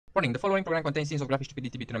Warning, the following program contains scenes of graphic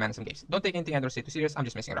stupidity between a man and some games. Don't take anything I don't say too serious, I'm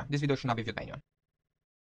just messing around. This video should not be viewed by anyone.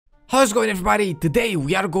 How's it going, everybody? Today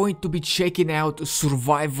we are going to be checking out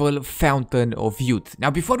Survival Fountain of Youth.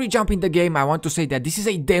 Now before we jump in the game, I want to say that this is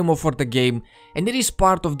a demo for the game and it is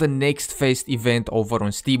part of the next Fest event over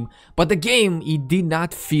on Steam. But the game, it did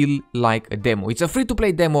not feel like a demo. It's a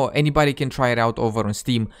free-to-play demo, anybody can try it out over on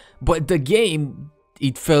Steam. But the game,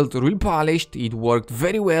 it felt real polished, it worked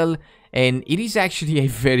very well, and it is actually a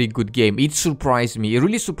very good game. It surprised me, it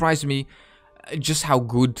really surprised me just how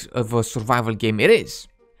good of a survival game it is.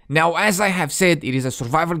 Now, as I have said, it is a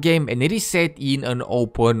survival game and it is set in an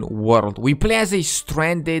open world. We play as a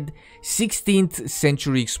stranded 16th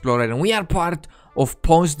century explorer and we are part of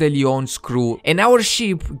Ponce de Leon's crew, and our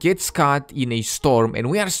ship gets caught in a storm and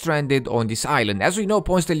we are stranded on this island. As we know,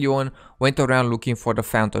 Ponce de Leon went around looking for the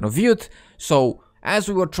Fountain of Youth, so as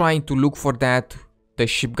we were trying to look for that, the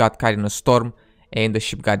ship got caught in a storm and the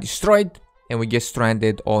ship got destroyed. And we get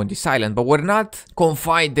stranded on this island, but we're not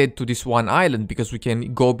confined to this one island because we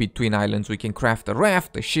can go between islands. We can craft a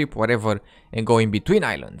raft, a ship, whatever, and go in between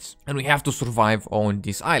islands, and we have to survive on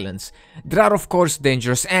these islands. There are of course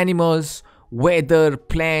dangerous animals, weather,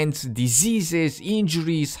 plants, diseases,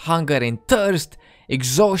 injuries, hunger and thirst,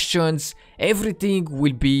 exhaustions. Everything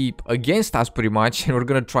will be against us pretty much, and we're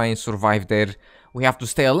gonna try and survive there. We have to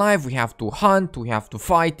stay alive, we have to hunt, we have to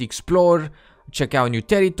fight, explore, check out new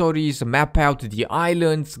territories, map out the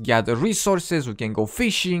islands, gather resources. We can go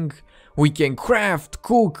fishing, we can craft,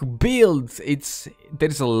 cook, build.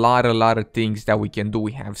 There's a lot of things that we can do.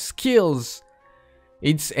 We have skills.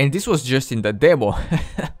 And this was just in the demo.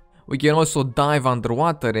 We can also dive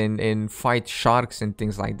underwater and fight sharks and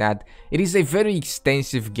things like that. It is a very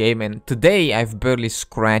extensive game and today I've barely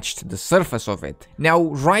scratched the surface of it. Now,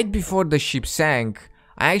 right before the ship sank,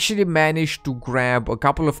 I actually managed to grab a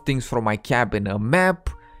couple of things from my cabin, a map,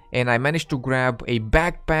 and I managed to grab a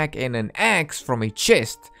backpack and an axe from a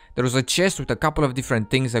chest. There was a chest with a couple of different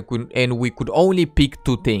things and we could only pick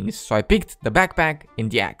two things. So I picked the backpack and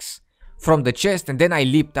the axe from the chest, and then I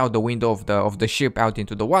leaped out the window of the ship out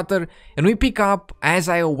into the water, and we pick up as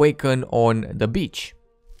I awaken on the beach.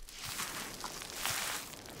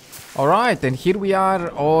 Alright, and here we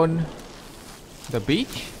are on the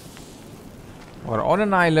beach. We're on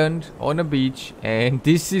an island, on a beach, and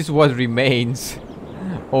this is what remains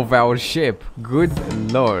of our ship.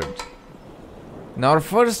 Good lord. Now our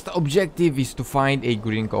first objective is to find a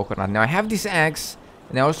green coconut. Now I have this axe,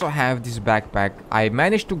 and I also have this backpack. I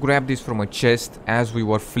managed to grab this from a chest as we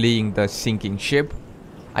were fleeing the sinking ship.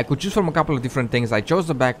 I could choose from a couple of different things. I chose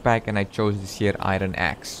the backpack and I chose this here iron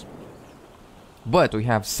axe. But we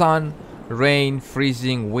have sun, rain,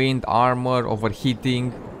 freezing, wind, armor,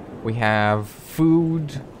 overheating. We have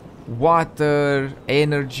food, water,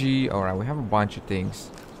 energy. Alright, we have a bunch of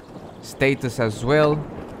things. Status as well.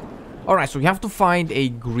 Alright, so we have to find a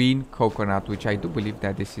green coconut, which I do believe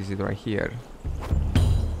that this is it right here.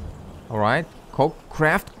 Alright,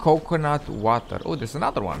 craft coconut water. Oh, there's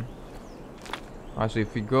another one. Alright, so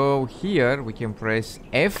if we go here, we can press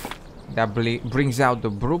F. That brings out the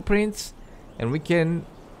blueprints. And we can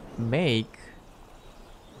make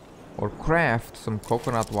or craft some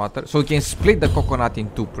coconut water, so we can split the coconut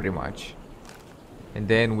in two pretty much, and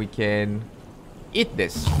then we can eat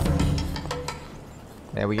this.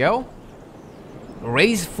 There we go.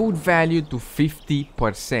 Raise food value to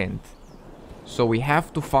 50%. So we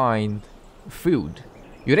have to find food.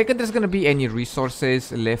 You reckon there's gonna be any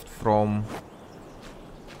resources left from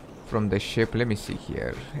the ship? Let me see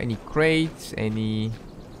here. Any crates? Any?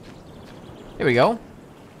 Here we go.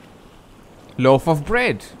 Loaf of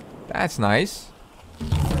bread. That's nice.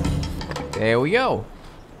 There we go.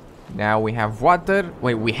 Now we have water.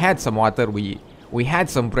 Wait, we had some water. We had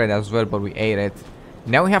some bread as well, but we ate it.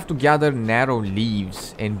 Now we have to gather narrow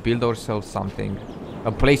leaves and build ourselves something.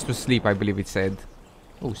 A place to sleep, I believe it said.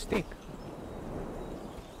 Oh, stick.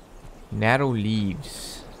 Narrow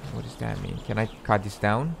leaves. What does that mean? Can I cut this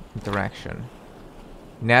down? Interaction.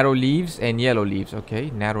 Narrow leaves and yellow leaves. Okay,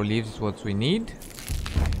 narrow leaves is what we need.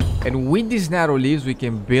 And with these narrow leaves, we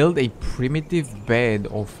can build a primitive bed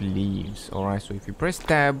of leaves. Alright, so if you press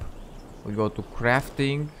tab, we go to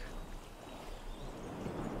crafting.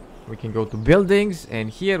 We can go to buildings,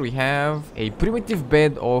 and here we have a primitive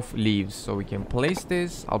bed of leaves. So we can place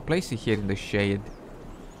this. I'll place it here in the shade.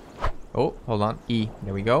 Oh, hold on. E.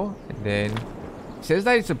 There we go. And then it says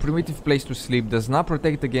that it's a primitive place to sleep. Does not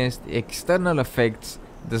protect against external effects.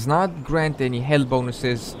 Does not grant any health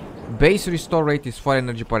bonuses. Base restore rate is 4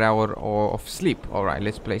 energy per hour of sleep. Alright,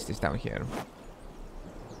 let's place this down here.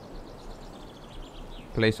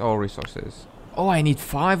 Place all resources. Oh, I need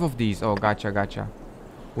 5 of these. Oh, gotcha.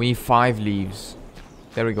 We need 5 leaves.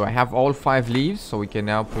 There we go. I have all 5 leaves, so we can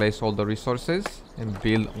now place all the resources and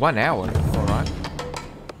build 1 hour. Alright.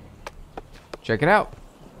 Check it out.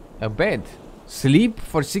 A bed. Sleep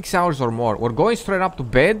for 6 hours or more. We're going straight up to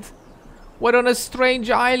bed. We're on a strange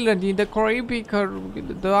island in the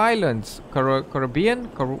Caribbean. The islands. Caribbean?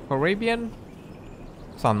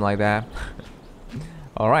 Something like that.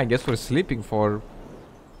 Alright, guess we're sleeping for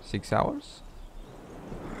 6 hours.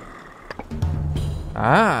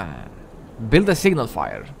 Ah. Build a signal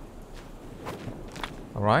fire.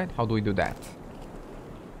 Alright, how do we do that?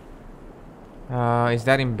 Is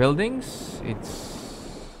that in buildings? It's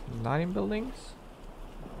not in buildings.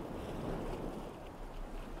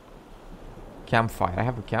 Campfire. I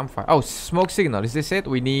have a campfire. Oh, smoke signal. Is this it?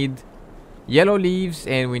 We need yellow leaves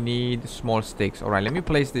and we need small sticks. Alright, let me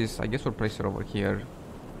place this. I guess we'll place it over here.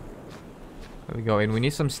 There we go. And we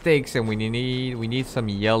need some sticks and we need some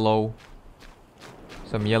yellow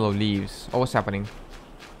leaves. Oh, what's happening?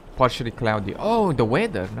 Partially cloudy. Oh, the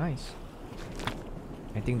weather. Nice.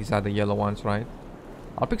 I think these are the yellow ones, right?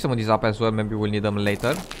 I'll pick some of these up as well. Maybe we'll need them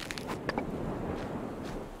later.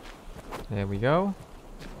 There we go.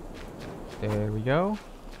 There we go.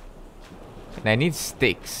 And I need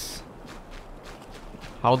sticks.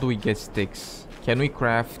 How do we get sticks? Can we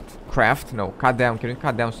craft? No, cut down. Can we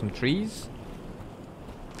cut down some trees?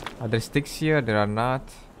 Are there sticks here? There are not.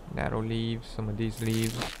 Narrow leaves, some of these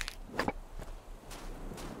leaves.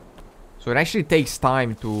 So it actually takes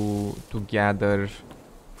time to gather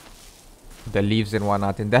the leaves and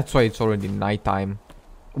whatnot, and that's why it's already nighttime.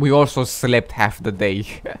 We also slept half the day.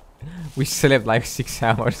 We slept like 6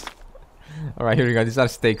 hours. Alright, here we go. These are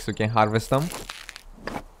stakes, so we can harvest them.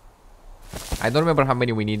 I don't remember how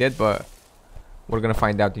many we needed, but we're gonna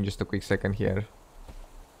find out in just a quick second here.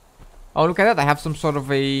 Oh, look at that. I have some sort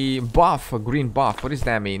of a buff, a green buff. What does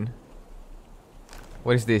that mean?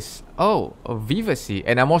 What is this? Oh, a vivacy.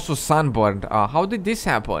 And I'm also sunburned. How did this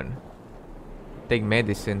happen? Take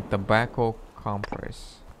medicine. Tobacco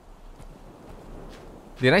compress.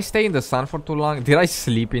 Did I stay in the sun for too long? Did I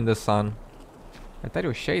sleep in the sun? I thought it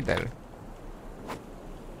was shade there.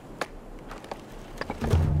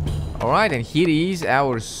 Alright, and here is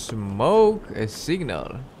our smoke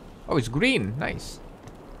signal. Oh, it's green. Nice.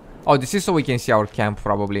 Oh, this is so we can see our camp,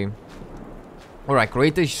 probably. Alright,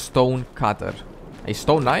 create a stone cutter. A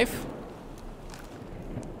stone knife?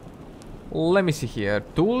 Let me see here.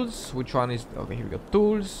 Tools. Which one is... Okay, here we go.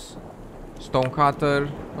 Tools. Stone cutter.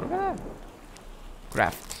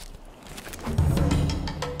 Craft.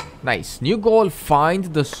 Nice. New goal.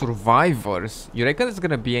 Find the survivors. You reckon there's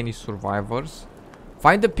gonna be any survivors?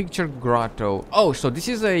 Find the picture grotto. Oh, so this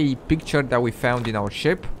is a picture that we found in our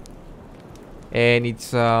ship. And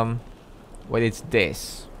it's well, it's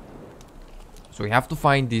this. So we have to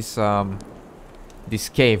find this this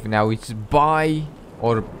cave. Now it's by,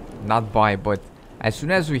 or not by, but as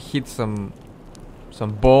soon as we hit some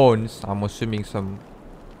bones, I'm assuming some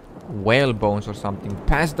whale bones or something,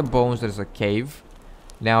 past the bones there's a cave.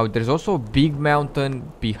 Now there's also a big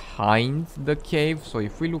mountain behind the cave. So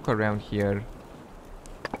if we look around here,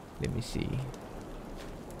 let me see.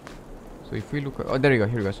 So if we look, oh, there you go,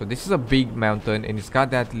 here we go. So this is a big mountain and it's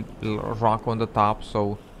got that little rock on the top.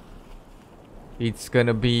 So it's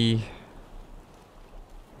gonna be,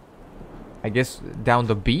 I guess, down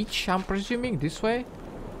the beach, I'm presuming, this way.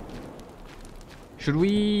 Should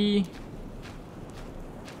we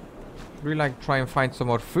like try and find some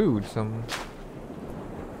more food? Can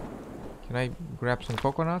I grab some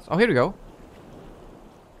coconuts? Oh, here we go.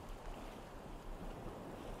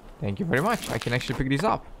 Thank you very much. I can actually pick these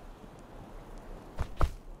up.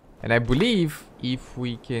 And I believe if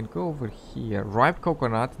we can go over here, ripe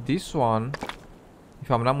coconut, this one,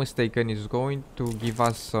 if I'm not mistaken, is going to give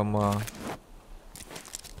us some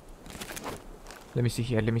let me see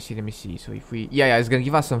here, let me see. So if we, yeah, it's gonna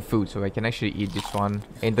give us some food, so I can actually eat this one.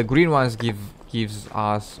 And the green ones gives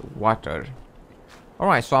us water.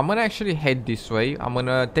 Alright, so I'm gonna actually head this way. I'm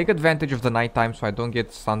gonna take advantage of the nighttime so I don't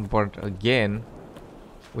get sunburned again.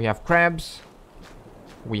 We have crabs.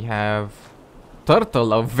 We have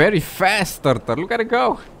turtle, a very fast turtle. Look at it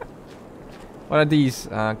go. What are these?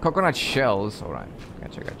 Coconut shells. Alright,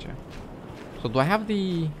 gotcha. So do I have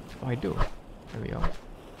the... Oh, I do. There we go.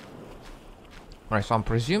 Alright, so I'm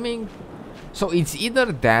presuming... So it's either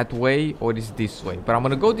that way or it's this way. But I'm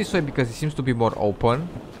gonna go this way because it seems to be more open.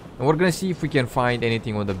 And we're gonna see if we can find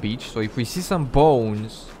anything on the beach. So if we see some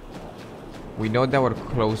bones, we know that we're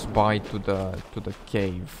close by to the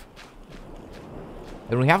cave.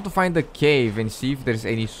 And we have to find the cave and see if there's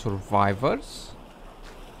any survivors,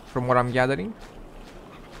 from what I'm gathering.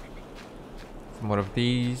 Some more of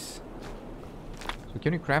these. So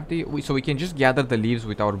can we craft the... so we can just gather the leaves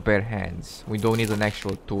with our bare hands. We don't need an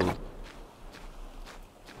actual tool.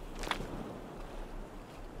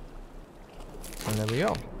 And there we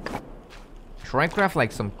go. Try and craft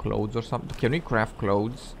like some clothes or something. Can we craft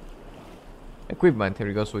clothes? Equipment, here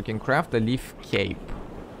we go. So we can craft a leaf cape.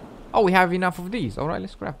 Oh, we have enough of these. Alright,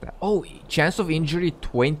 let's craft that. Oh, chance of injury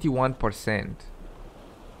 21%.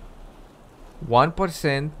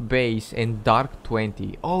 1% base and dark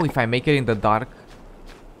 20. Oh, if I make it in the dark.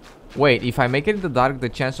 Wait, if I make it in the dark, the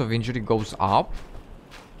chance of injury goes up.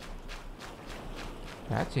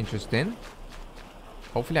 That's interesting.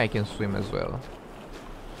 Hopefully I can swim as well.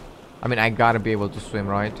 I mean, I gotta be able to swim,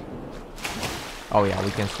 right? Oh yeah,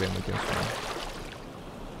 we can swim, we can swim.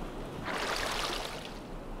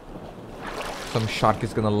 Some shark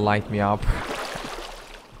is gonna light me up.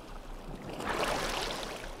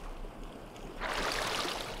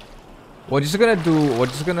 We're just gonna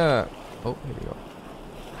oh, here we go.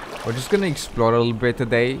 We're just gonna explore a little bit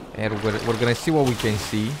today, and we're gonna see what we can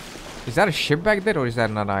see. Is that a ship back there, or is that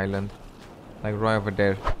an island? Like right over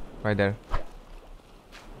there, right there.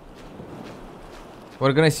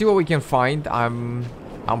 We're gonna see what we can find. I'm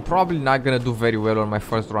probably not gonna do very well on my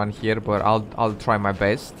first run here, but I'll try my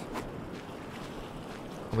best.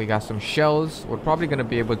 We got some shells. We're probably gonna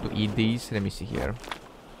be able to eat these. Let me see here.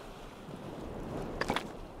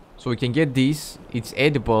 So we can get these. It's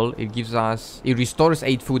edible. It gives us... it restores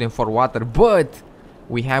 8 food and 4 water. But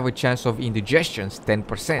we have a chance of indigestions.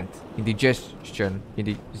 10%. Indigestion.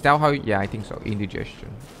 Is that how... yeah, I think so. Indigestion.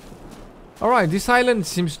 Alright, this island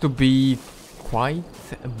seems to be quite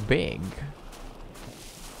big.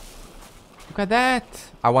 Look at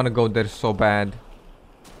that. I want to go there so bad.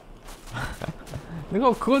 Look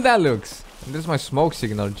how cool that looks. And there's my smoke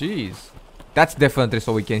signal. Jeez. That's definitely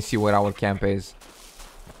so we can see where our camp is.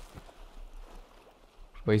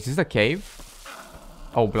 Wait, is this a cave?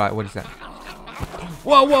 Oh, blood, what is that?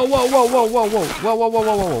 Whoa, whoa, whoa, whoa, whoa, whoa, whoa, whoa, whoa,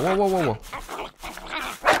 whoa, whoa, whoa, whoa, whoa, whoa.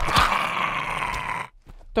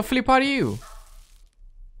 The flip are you?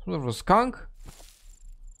 Some sort of a skunk?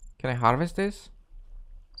 Can I harvest this?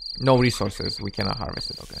 No resources. We cannot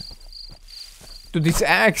harvest it, okay. Dude, this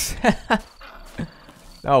axe!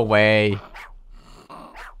 No way.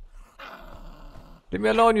 Leave me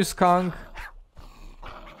alone, you skunk.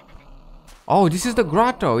 Oh, this is the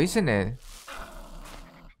grotto, isn't it?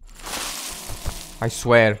 I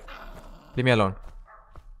swear. Leave me alone.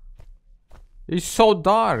 It's so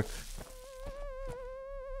dark.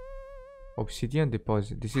 Obsidian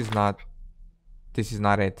deposit. This is not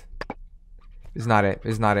it. It's not it.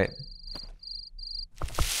 It's not it.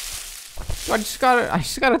 I just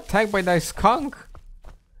got attacked by that skunk.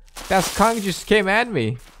 That skunk just came at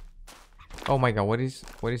me. Oh my god, what is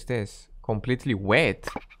this? Completely wet.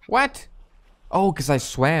 What? Oh, because I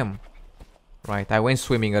swam. Right, I went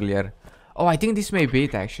swimming earlier. Oh, I think this may be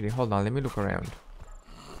it actually. Hold on, let me look around.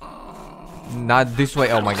 Not this way.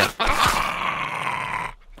 Oh my god.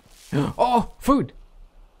 Oh, food.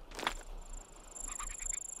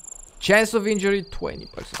 Chance of injury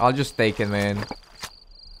 20%. I'll just take it, man.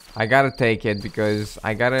 I gotta take it because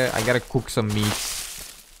I gotta cook some meats.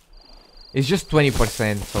 It's just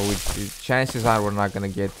 20%, so chances are we're not gonna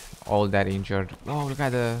get all that injured. Oh, look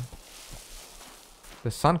at the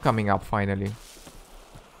sun coming up finally.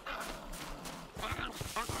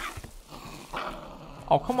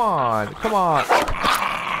 Oh, come on. Come on.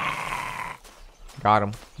 Got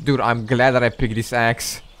him. Dude, I'm glad that I picked this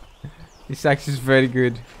axe. This axe is very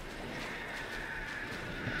good.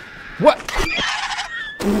 What?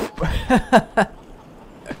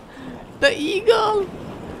 The eagle!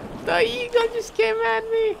 The eagle just came at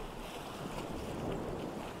me.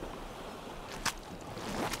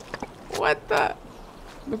 What the?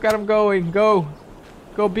 Look at him going. Go.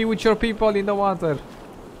 Go be with your people in the water.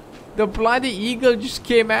 The bloody eagle just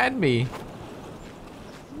came at me.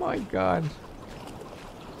 My god.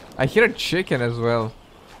 I hear a chicken as well.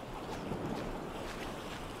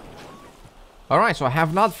 Alright, so I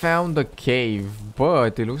have not found the cave,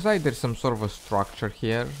 but it looks like there's some sort of a structure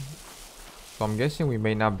here. So I'm guessing we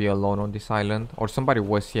may not be alone on this island, or somebody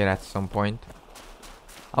was here at some point.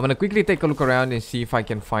 I'm gonna quickly take a look around and see if I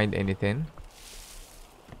can find anything.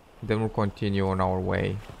 Then we'll continue on our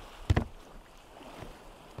way.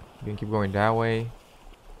 We can keep going that way.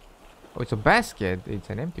 Oh, it's a basket. It's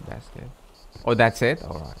an empty basket. Oh, that's it?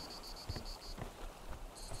 Alright.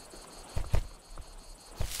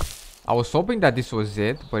 I was hoping that this was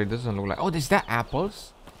it, but it doesn't look like... Oh, is that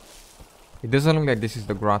apples? It doesn't look like this is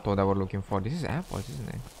the grotto that we're looking for. This is apples, isn't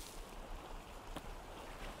it?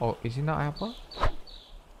 Oh, is it not apple?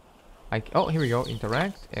 Oh, here we go.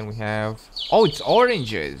 Interact. And we have... Oh, it's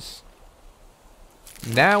oranges.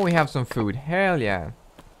 Now we have some food. Hell yeah.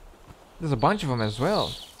 There's a bunch of them as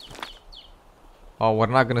well. Oh, we're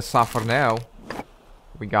not gonna suffer now.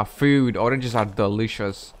 We got food. Oranges are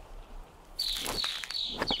delicious.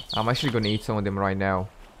 I'm actually gonna eat some of them right now.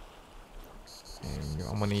 And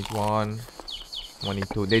I'm gonna eat one. I'm gonna eat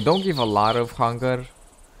two. They don't give a lot of hunger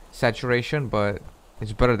saturation, but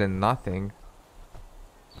it's better than nothing.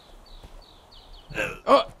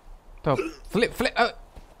 Oh! Flip!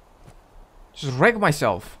 Just wreck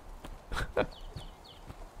myself.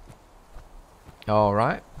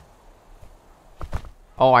 Alright.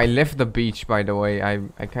 Oh, I left the beach, by the way.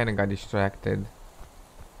 I kind of got distracted.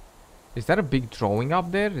 Is that a big drawing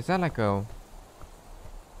up there? Is that like a...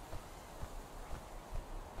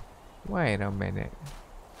 Wait a minute.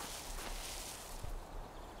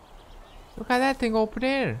 Look at that thing over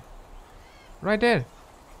there. Right there.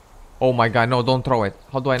 Oh my god, no, don't throw it.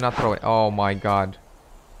 How do I not throw it? Oh my god.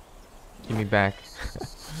 Give me back.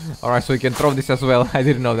 Alright, so you can throw this as well. I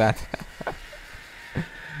didn't know that.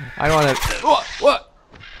 I don't want to...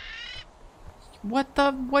 What?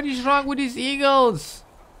 What is wrong with these eagles?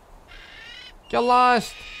 Get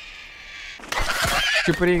lost.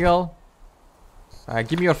 Stupid eagle.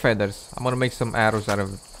 Give me your feathers. I'm gonna make some arrows out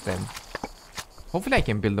of them. Hopefully I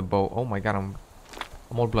can build a bow. Oh my god, I'm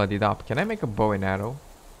all bloodied up. Can I make a bow and arrow?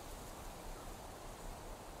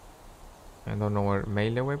 I don't know where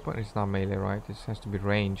melee weapon. It's not melee, right? It has to be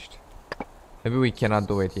ranged. Maybe we cannot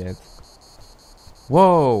do it yet.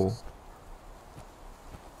 Whoa!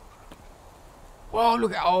 Whoa!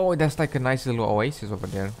 Look! Oh, that's like a nice little oasis over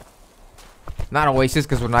there. Not oasis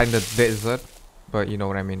because we're not in the desert, but you know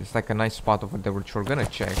what I mean. It's like a nice spot over there which we're gonna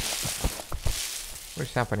check.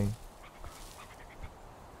 What's happening?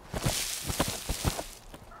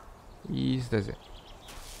 Ease does it.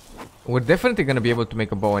 We're definitely gonna be able to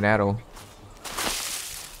make a bow and arrow,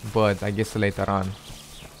 but I guess later on.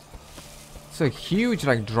 It's a huge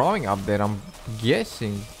like drawing up there. I'm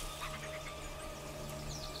guessing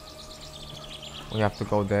we have to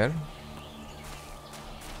go there.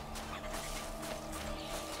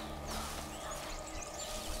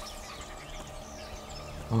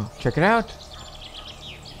 Oh, check it out.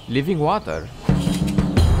 Living water.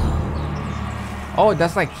 Oh,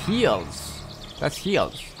 that's like heals. That's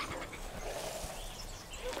heals.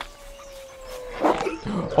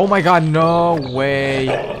 Oh my god, no way.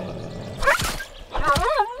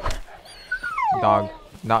 Dog.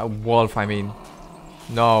 Not wolf, I mean.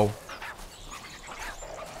 No.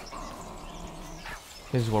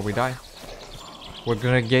 This is where we die. We're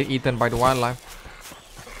gonna get eaten by the wildlife.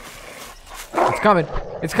 It's coming.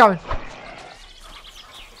 It's coming.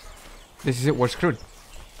 This is it. We're screwed.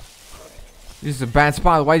 This is a bad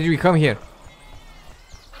spot. Why did we come here?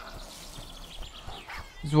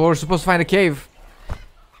 This is where we're supposed to find a cave.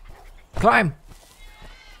 Climb.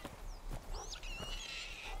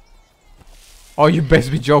 Oh, you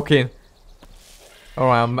best be joking.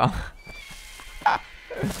 Alright, I'm...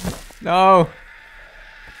 No.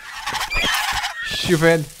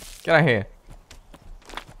 Stupid. Get out of here.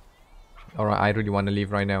 Alright, I really want to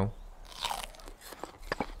leave right now.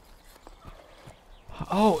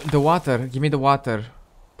 Oh, the water. Give me the water.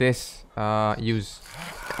 This. Use.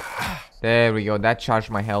 There we go. That charged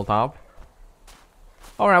my health up.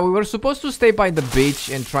 Alright, we were supposed to stay by the beach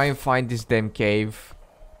and try and find this damn cave.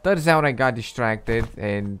 Turns out I got distracted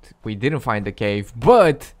and we didn't find the cave.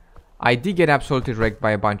 But I did get absolutely wrecked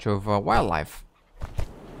by a bunch of wildlife.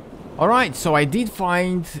 Alright, so I did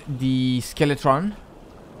find the skeleton.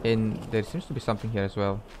 And there seems to be something here as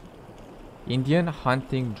well. Indian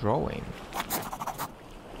hunting drawing.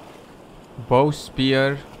 Bow,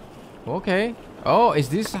 spear. Okay. Oh, is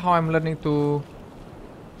this how I'm learning to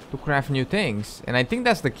craft new things? And I think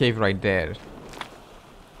that's the cave right there.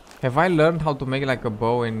 Have I learned how to make like a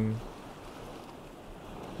bow and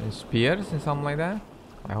spears and something like that?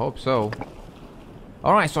 I hope so.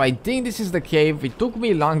 Alright, so I think this is the cave. It took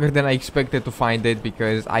me longer than I expected to find it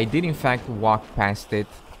because I did in fact walk past it.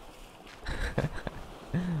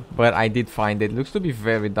 But I did find it. Looks to be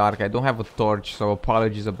very dark. I don't have a torch, so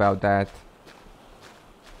apologies about that.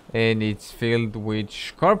 And it's filled with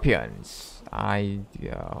scorpions.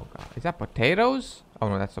 Oh god. Is that potatoes? Oh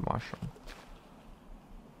no, that's a mushroom.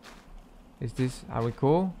 Is this... Are we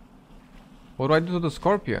cool? What do I do to the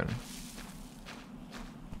scorpion?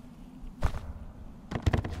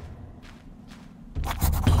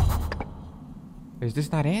 Is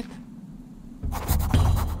this not it?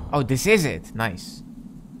 Oh, this is it. Nice.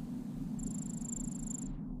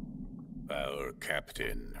 Our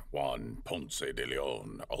captain, Juan Ponce de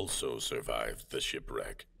Leon, also survived the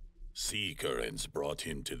shipwreck. Sea currents brought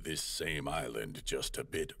him to this same island just a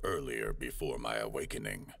bit earlier before my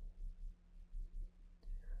awakening.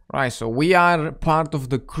 Right, so we are part of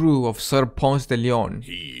the crew of Sir Ponce de Leon.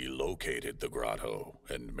 He located the grotto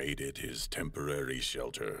and made it his temporary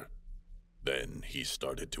shelter. Then he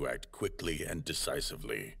started to act quickly and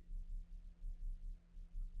decisively.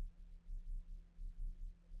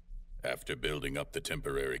 After building up the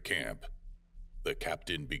temporary camp, the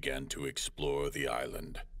captain began to explore the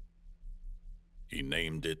island. He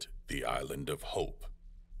named it the Island of Hope.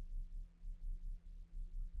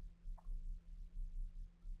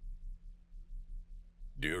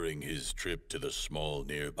 During his trip to the small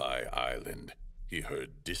nearby island, he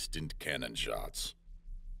heard distant cannon shots.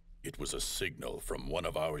 It was a signal from one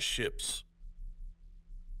of our ships.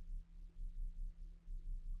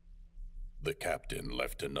 The captain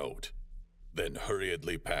left a note, then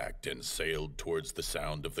hurriedly packed and sailed towards the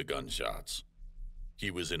sound of the gunshots. He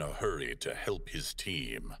was in a hurry to help his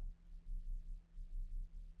team.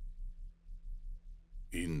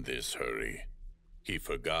 In this hurry, he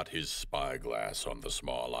forgot his spyglass on the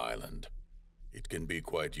small island. It can be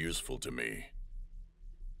quite useful to me.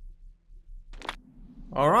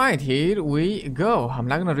 Alright, here we go. I'm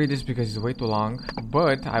not gonna read this because it's way too long,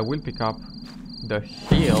 but I will pick up the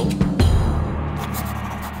hill.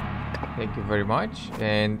 Thank you very much.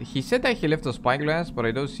 And he said that he left the spyglass, but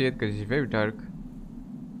I don't see it because it's very dark.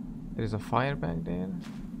 There's a fire back there.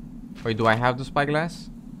 Wait, do I have the spyglass?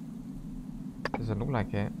 Doesn't look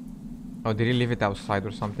like it. Oh, did he leave it outside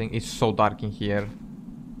or something? It's so dark in here.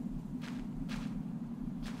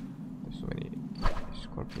 There's so many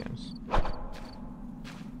scorpions.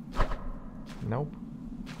 Nope.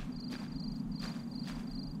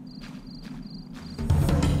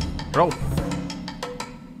 Rope.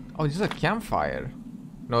 Oh, this is a campfire.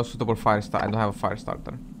 No suitable fire starter. I don't have a fire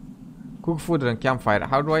starter. Cook food and campfire.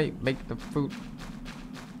 How do I make the food?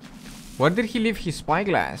 Where did he leave his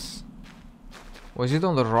spyglass? Was it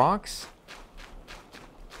on the rocks?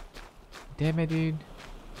 Damn it, dude.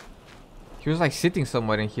 He was like sitting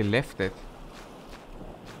somewhere and he left it.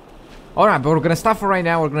 Alright, but we're gonna stop for right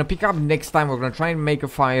now. We're gonna pick up next time. We're gonna try and make a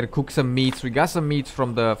fire, cook some meats. We got some meats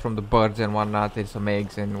from the birds and whatnot, and some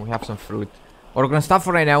eggs, and we have some fruit. We're gonna stop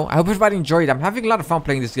for right now. I hope everybody enjoyed. I'm having a lot of fun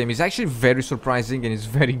playing this game. It's actually very surprising and it's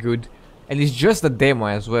very good. And it's just a demo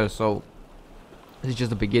as well, so it's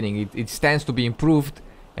just the beginning. It stands to be improved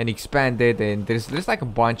and expanded, and there's like a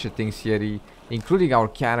bunch of things here, including our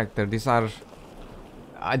character. These are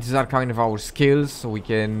kind of our skills, so we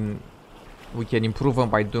can improve them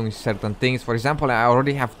by doing certain things. For example, I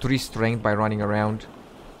already have 3 strength by running around,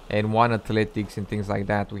 and 1 athletics and things like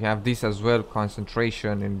that. We have this as well,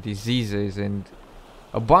 concentration and diseases and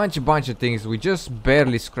a bunch of things. We just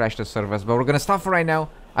barely scratched the surface, but we're gonna stop for right now.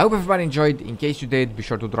 I hope everybody enjoyed. In case you did, be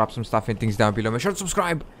sure to drop some stuff and things down below. Make sure to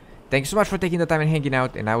subscribe. Thanks so much for taking the time and hanging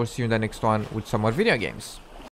out, and I will see you in the next one with some more video games.